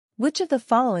Which of the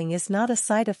following is not a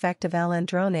side effect of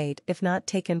alendronate if not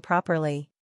taken properly?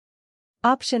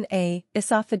 Option A,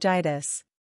 esophagitis.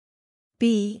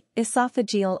 B,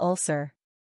 esophageal ulcer.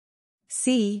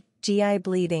 C, GI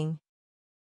bleeding.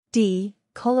 D,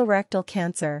 colorectal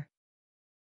cancer.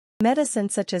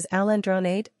 Medicines such as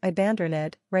alendronate,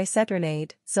 ibandronate,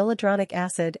 risedronate, zoledronic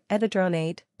acid,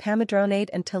 etidronate,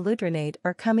 pamidronate and toludronate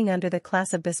are coming under the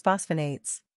class of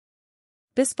bisphosphonates.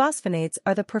 Bisphosphonates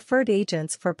are the preferred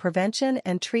agents for prevention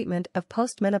and treatment of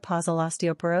postmenopausal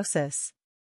osteoporosis.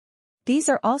 These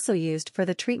are also used for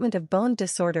the treatment of bone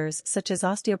disorders such as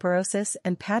osteoporosis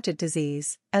and Paget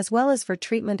disease, as well as for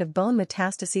treatment of bone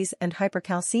metastases and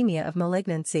hypercalcemia of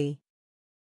malignancy.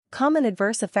 Common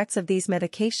adverse effects of these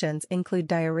medications include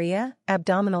diarrhea,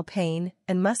 abdominal pain,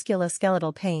 and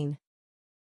musculoskeletal pain.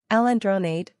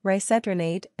 Alendronate,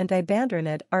 risedronate, and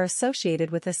ibandronate are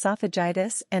associated with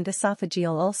esophagitis and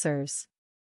esophageal ulcers.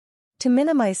 To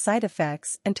minimize side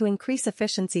effects and to increase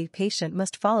efficiency, patient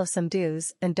must follow some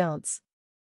do's and don'ts.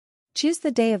 Choose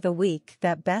the day of the week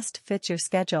that best fits your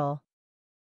schedule.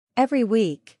 Every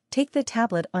week, take the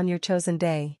tablet on your chosen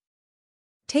day.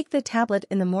 Take the tablet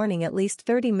in the morning at least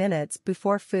 30 minutes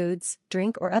before foods,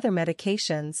 drink or other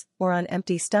medications, or on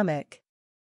empty stomach.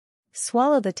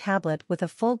 Swallow the tablet with a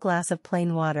full glass of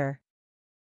plain water.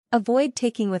 Avoid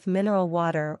taking with mineral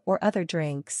water or other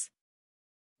drinks.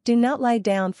 Do not lie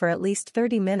down for at least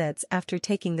 30 minutes after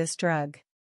taking this drug.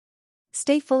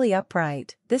 Stay fully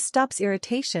upright, this stops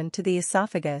irritation to the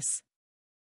esophagus.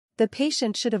 The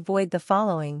patient should avoid the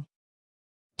following.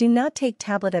 Do not take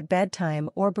tablet at bedtime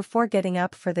or before getting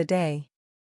up for the day.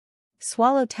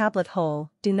 Swallow tablet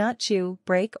whole, do not chew,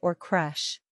 break or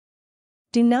crush.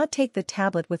 Do not take the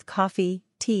tablet with coffee,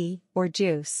 tea, or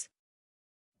juice.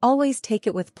 Always take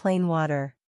it with plain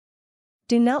water.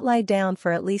 Do not lie down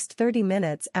for at least 30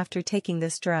 minutes after taking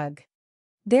this drug.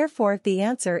 Therefore, the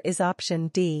answer is option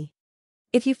D.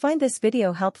 If you find this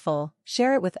video helpful,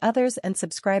 share it with others and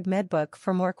subscribe Medbook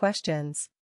for more questions.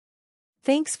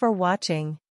 Thanks for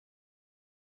watching.